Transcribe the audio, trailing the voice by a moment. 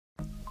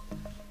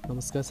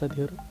नमस्कार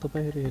साथीहरु,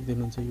 तपाईहरु हेर्दै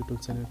हुनुहुन्छ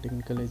YouTube च्यानल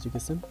टेक्निकल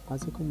एजुकेसन।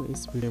 आजको म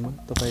यस भिडियोमा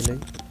तपाईलाई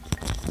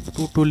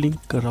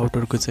टोटो-लिंक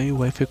राउटरको चाहिँ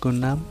वाइफाई को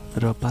नाम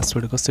र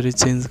पासवर्ड कसरी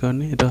चेन्ज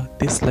गर्ने र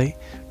त्यसलाई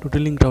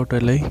टोटो-लिंक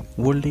राउटरलाई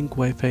वर्ल्डलिंक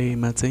वाइफाई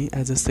मा चाहिँ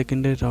एज अ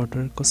सेकेन्डरी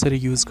राउटर कसरी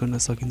युज गर्न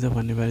सकिन्छ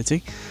भन्ने बारे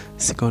चाहिँ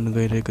सिकाउन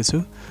गइरहेको छु।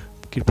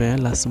 कृपया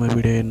लास्टमा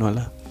भिडियो हेर्नु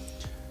होला।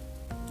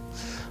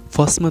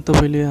 फर्स्टमा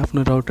तपाईले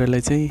आफ्नो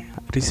राउटरलाई चाहिँ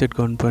रिसेट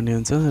गर्नुपर्ने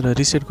हुन्छ र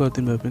रिसेट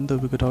गर्दिनु भए पनि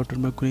तपाईको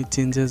राउटरमा कुनै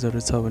चेन्जेसहरु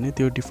छ भने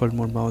त्यो डिफल्ट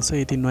मोडमा आउँछ।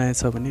 यदि नयाँ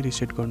छ भने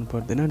रिसेट गर्नु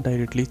पर्दैन,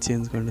 डाइरेक्टली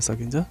चेन्ज गर्न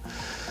सकिन्छ।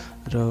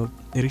 र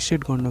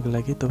रिसेट गर्नको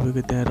लागि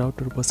तपाईको त्यहाँ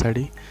राउटर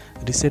पछाडी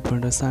रिसेट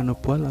भनेर सानो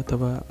पल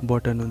अथवा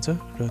बटन हुन्छ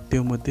र त्यो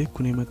मध्ये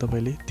कुनैमा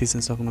तपाईले थिच्न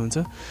सक्नुहुन्छ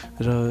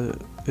र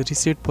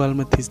रिसेट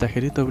पलमा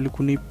थिच्दाखेरि तपाईले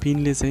कुनै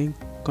पिनले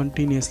चाहिँ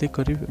कन्टिन्युअसली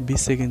करिब 20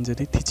 सेकेन्ड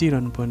जति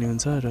थिचिरहनु पर्ने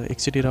हुन्छ र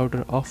एकचोटी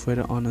राउटर अफ भएर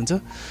अन हुन्छ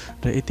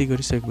र यति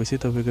गरिसकेपछि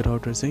तपाईको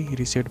राउटर चाहिँ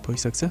रिसेट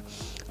भइसक्छ।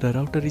 र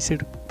राउटर रिसेट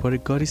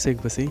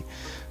गरिसकेपछि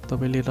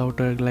तपाईले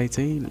राउटरलाई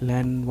चाहिँ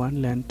ल्यान 1,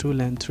 ल्यान 2,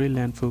 ल्यान 3,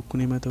 ल्यान 4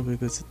 कुनैमा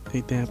तपाईको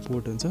त्यहाँ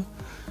पोर्ट हुन्छ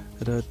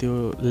र त्यो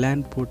ल्यान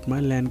पोर्टमा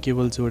ल्यान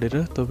केबल जोडेर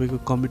तपाईको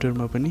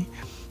कम्प्युटरमा पनि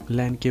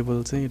ल्यान केबल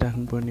चाहिँ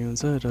राख्नुपर्ने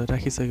हुन्छ र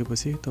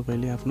राखिसकेपछि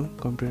तपाईले आफ्नो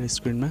कम्प्युटर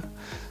स्क्रिनमा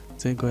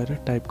चाहिँ गएर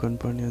टाइप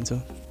गर्नुपर्ने हुन्छ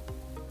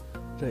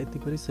र यति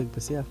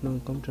गरिसकेपछि आफ्नो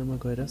कम्प्युटरमा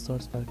गएर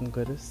सर्च बारमा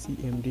गएर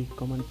सीएमडी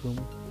कमान्ड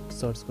प्रम्प्ट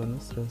सर्च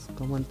गर्नुस् र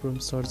कमान्ड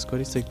प्रम्प्ट सर्च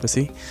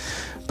गरिसकेपछि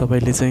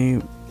तपाईले चाहिँ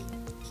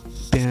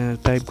त्यहाँ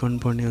टाइप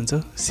गर्नुपर्ने हुन्छ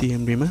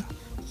सीएमडी मा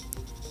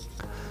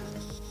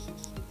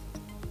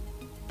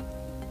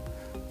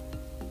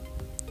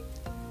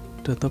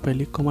र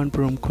तपाईले कमान्ड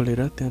प्रम्प्ट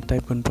खोलेर त्यहाँ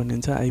टाइप गर्नुपर्ने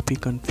हुन्छ आईपी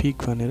कन्फिग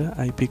भनेर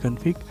आईपी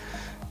कन्फिग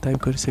टाइप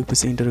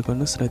गरिसकेपछि इन्टर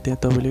गर्नुस् र त्यहाँ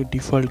तपाईले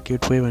डिफल्ट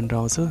गेटवे भनेर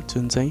आउँछ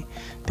जुन चाहिँ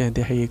त्यहाँ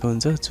देखाइएको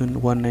हुन्छ जुन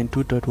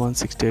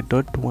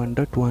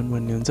 192.168.1.1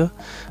 भन्ने हुन्छ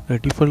र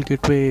डिफल्ट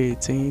गेटवे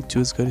चाहिँ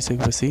चुज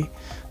गरिसकेपछि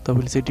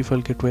तपाईले चाहिँ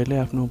डिफल्ट गेटवेलाई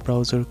आफ्नो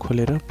ब्राउजर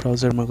खोलेर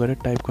ब्राउजरमा गएर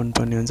टाइप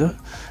गर्नुपर्ने हुन्छ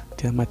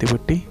त्यहाँ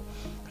माथिपट्टि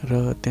र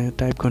त्यहाँ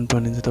टाइप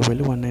गर्नुपर्ने हुन्छ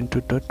तपाईले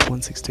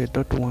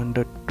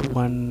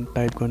 192.168.1.1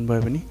 टाइप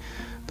गर्नुभयो भने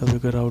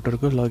तपाईको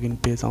राउटरको लगइन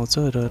पेज आउँछ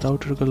र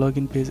राउटरको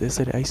लगइन पेज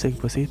यसरी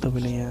आइसकेपछि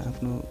तपाईले यहाँ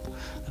आफ्नो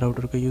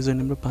राउटरको युजर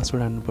नेम र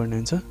पासवर्ड हाल्नुपर्ने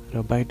हुन्छ र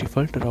बाइ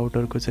डिफल्ट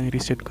राउटरको चाहिँ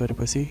रिसेट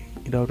गरेपछि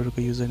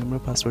राउटरको युजर नेम र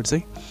पासवर्ड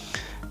चाहिँ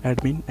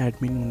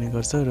एडमिन हुने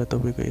गर्छ र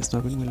तपाईको यसमा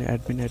पनि मैले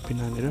एडमिन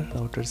हालेर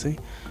राउटर चाहिँ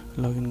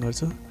लगइन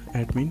गर्छु।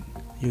 Admin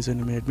user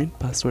name admin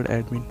password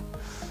admin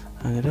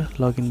हालेर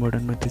लगइन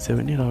बटनमा थिच्यो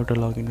भने राउटर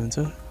लगइन हुन्छ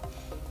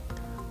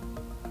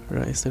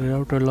र यसरी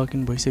राउटर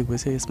लगइन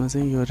भइसकेपछि यसमा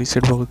चाहिँ यो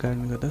रिसेट भएको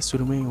कारणले गर्दा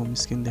सुरुमै होम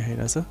स्क्रिन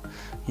देखाइरहेछ।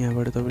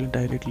 यहाँबाट तपाईले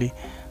डाइरेक्टली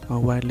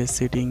वायरलेस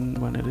सेटिङ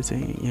भनेर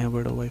चाहिँ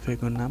यहाँबाट वाइफाई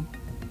को नाम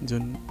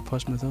जुन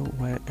फर्स्टमा छ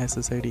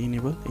एसएसआईडी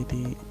इनेबल,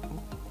 यदि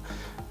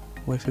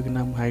वाइफाई को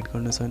नाम हाइड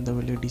गर्न छ भने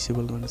तपाईले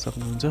डिसेबल गर्न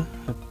सक्नुहुन्छ।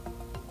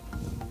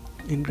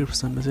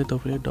 इन्क्रिप्सनमा चाहिँ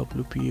तपाईले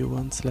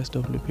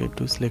WPA1/WPA2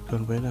 सिलेक्ट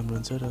गर्नुभयो राम्रो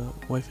हुन्छ र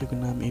वाइफाई को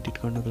नाम एडिट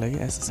गर्नको लागि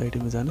एसएसआईडी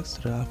मा जानुस्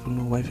र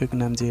आफ्नो वाइफाई को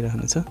नाम जे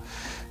राख्नु छ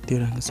त्यो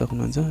राख्न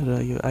सक्नुहुन्छ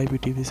र यो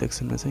आईपीटीवी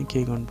सेक्सनमा चाहिँ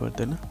केही गर्नु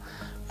पर्दैन,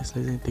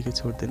 यसलाई चाहिँ त्यतिकै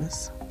छोड्दिनुस्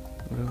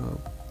र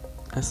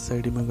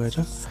एसएसआईडी मा गएर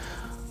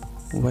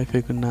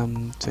वाइफाई को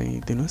नाम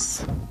चाहिँ दिनुस्।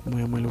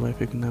 मैले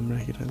वाइफाई को नाम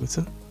राखिरहेको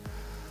छु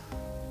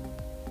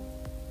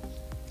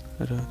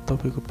र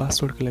तपाईको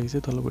पासवर्डको लागि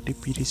चाहिँ तलपट्टि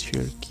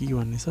पिरिसियर की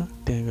भन्ने छ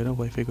त्यहाँ गएर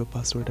वाइफाई को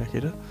पासवर्ड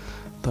राखेर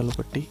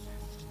तलपट्टि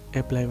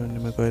एप्लाई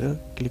भन्नेमा गएर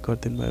क्लिक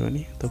गरिदिनु भयो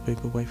भने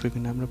तपाईको वाइफाई को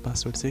नाम र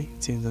पासवर्ड चाहिँ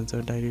चेन्ज हुन्छ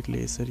डाइरेक्टली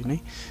यसरी नै।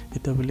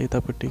 तपाईले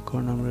यतापट्टि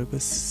कर्नरमा रहेको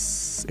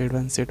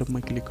एडभान्स सेटअपमा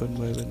क्लिक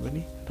गर्नुभयो भने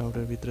पनि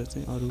राउटर भित्र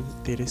चाहिँ अरु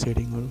धेरै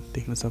सेटिङहरु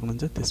देख्न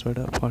सक्नुहुन्छ,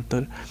 त्यसबाट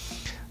फर्दर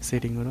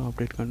सेटिङहरु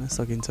अपडेट गर्न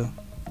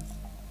सकिन्छ।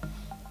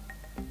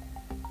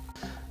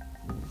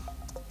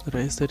 र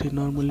यसरी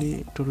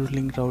नर्मली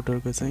टोटो-लिंक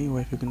राउटरको चाहिँ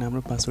वाइफाई को नाम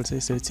र पासवर्ड चाहिँ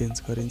यसरी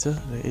चेन्ज गरिन्छ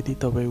र यदि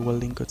तपाई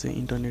वर्ल्डलिंक को चाहिँ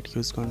इन्टरनेट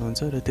युज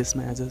गर्नुहुन्छ र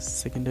त्यसमा as a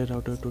secondary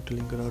router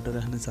टोटो-लिंक router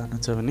राख्न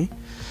चाहनुहुन्छ भने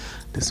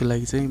त्यसको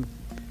लागि चाहिँ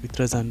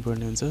भित्र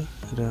जानुपर्ने हुन्छ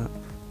र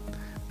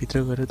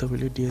भित्र गएर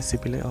तपाईले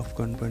डीएचसीपी लाई अफ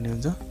गर्नुपर्ने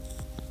हुन्छ।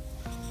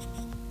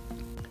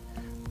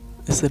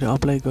 यसरी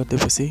अप्लाई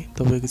गर्दिएपछि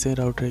तपाईको चाहिँ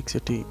राउटर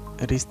एकचोटी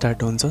रिस्टार्ट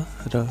हुन्छ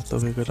र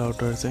तपाईको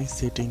राउटर चाहिँ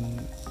सेटिङ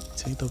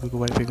चाहिँ तपाईको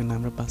वाइफाई को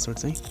नाम र पासवर्ड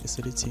चाहिँ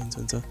यसरी चेन्ज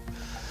हुन्छ।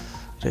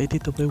 र यदि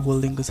तपाई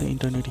वर्ल्डलिंक को चाहिँ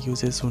इन्टरनेट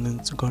युजेस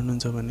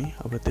गर्नुहुन्छ भने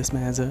अब त्यसमा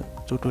एज अ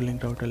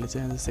टोटो-लिंक राउटरले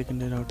चाहिँ as a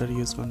secondary router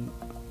use गर्न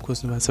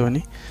खोज्नु भएको छ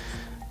भने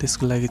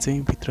त्यसको लागि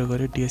चाहिँ भित्र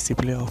गएर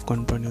डीएचसीपी लाई अफ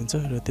गर्नुपर्ने हुन्छ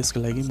र त्यसको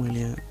लागि मैले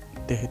यहाँ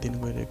देखाइदिनु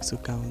गइरहेको छु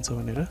कहाँ हुन्छ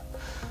भनेर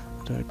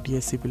र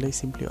डीएचसीपी लाई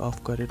सिम्पली अफ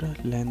गरेर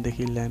ल्यान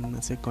देखि ल्यानमा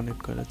चाहिँ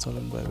कनेक्ट गरेर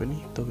चलाउनु भयो भने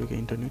तपाईको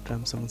इन्टरनेट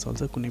राम्रोसँग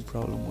चल्छ, कुनै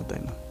प्रब्लम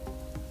हुँदैन।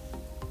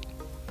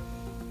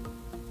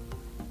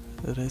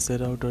 र यसरी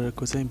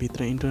राउटरको चाहिँ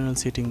भित्र इन्टरनल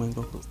सेटिङमा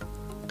गएको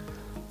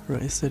र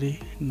यसरी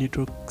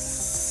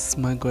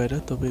नेटवर्क्समा गएर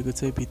तपाईको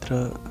चाहिँ भित्र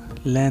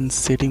ल्यान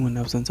सेटिङ भन्ने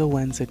अप्सन छ।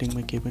 वान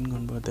सेटिङमा केही पनि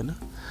गर्नु पर्दैन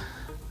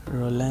र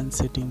ल्यान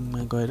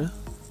सेटिङमा गएर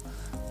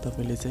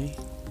तपाईले चाहिँ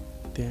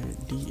त्यहाँ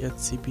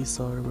डीएचसीपी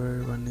सर्भर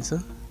भन्ने छ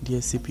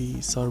DHCP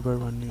सर्भर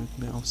भन्ने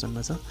कुनै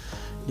अप्सनमा छ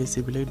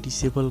DHCPलाई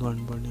डिसेबल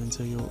गर्नुपर्ने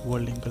हुन्छ यो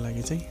वर्ल्डलिङ्कको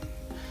लागि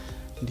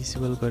चाहिँ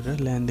डिसेबल गरेर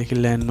ल्यानदेखि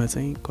ल्यानमा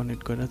चाहिँ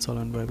कनेक्ट गरेर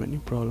चलाउनु भयो भने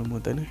प्रब्लम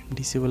हुँदैन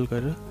डिसेबल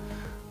गरेर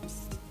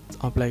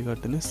अप्लाई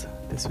गरिदिनुस्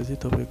त्यसपछि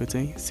तपाईको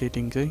चाहिँ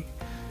सेटिङ चाहिँ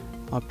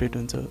अपडेट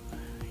हुन्छ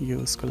यो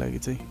उसको लागि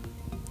चाहिँ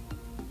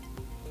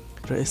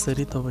र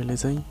यसरी तपाईले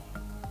चाहिँ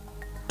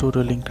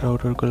TOTO-Link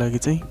राउटरको लागि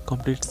चाहिँ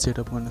कम्प्लिट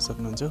सेटअप गर्न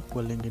सक्नुहुन्छ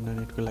वर्ल्डलिङ्क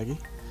इन्टरनेटको लागि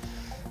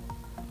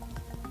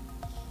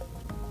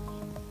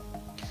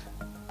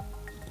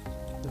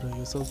र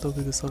यो सब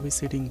तपाईको सबै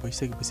सेटिङ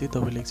भइसकेपछि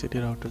तपाईले एकचोटी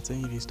राउटर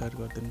चाहिँ रिस्टार्ट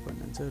गरिदिनु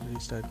पर्ने हुन्छ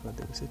रिस्टार्ट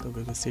गरिदिएपछि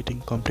तपाईको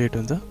सेटिङ कम्प्लिट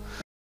हुन्छ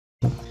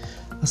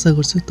आशा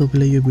गर्छु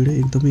तपाईलाई यो भिडियो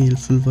एकदमै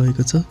हेल्पफुल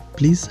भएको छ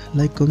प्लिज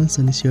लाइक कमेन्ट्स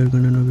अनि शेयर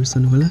गर्न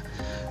नबिर्सनु होला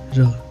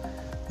र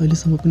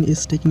अहिलेसम्म पनि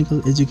यस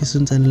टेक्निकल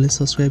एजुकेसन च्यानललाई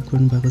सब्स्क्राइब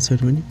गर्नुभएको छैन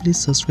भने प्लिज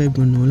सब्स्क्राइब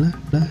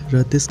गर्नुहोला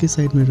र त्यसकै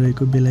साइडमा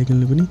रहेको बेल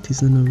आइकनले पनि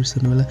थिच्न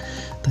नबिर्सनु होला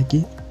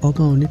ताकि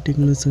अब आउने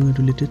टेक्नोलोजीसँग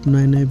रिलेटेड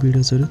नयाँ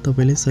भिडियोजहरू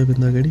तपाईलाई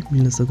सबैभन्दा अगाडि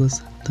मिल्न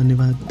सकोस्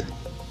धन्यवाद